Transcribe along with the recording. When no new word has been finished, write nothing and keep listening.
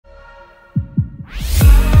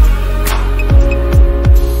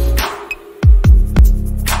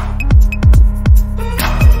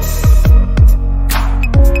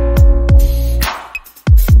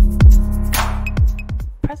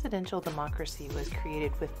presidential democracy was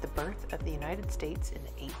created with the birth of the United States in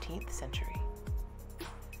the 18th century.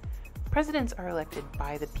 Presidents are elected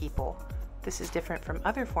by the people. This is different from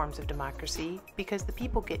other forms of democracy because the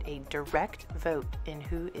people get a direct vote in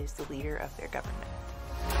who is the leader of their government.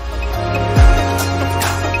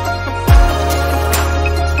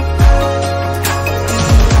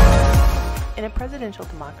 In a presidential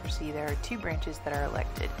democracy, there are two branches that are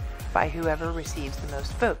elected by whoever receives the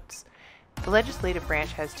most votes. The legislative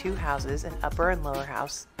branch has two houses, an upper and lower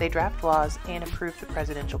house. They draft laws and approve the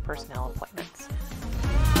presidential personnel appointments.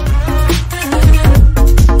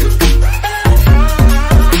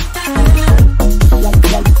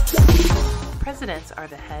 Presidents are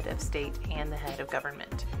the head of state and the head of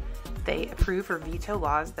government. They approve or veto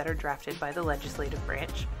laws that are drafted by the legislative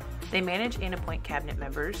branch. They manage and appoint cabinet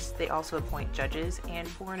members. They also appoint judges and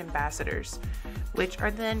foreign ambassadors, which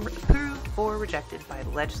are then approved or rejected by the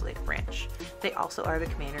legislative branch. They also are the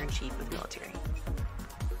commander-in-chief of the military.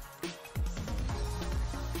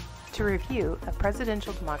 To review, a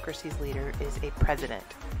presidential democracy's leader is a president.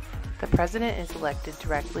 The president is elected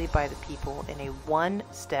directly by the people in a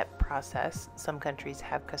one-step process. Some countries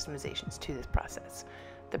have customizations to this process.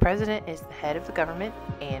 The president is the head of the government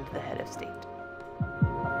and the head of state.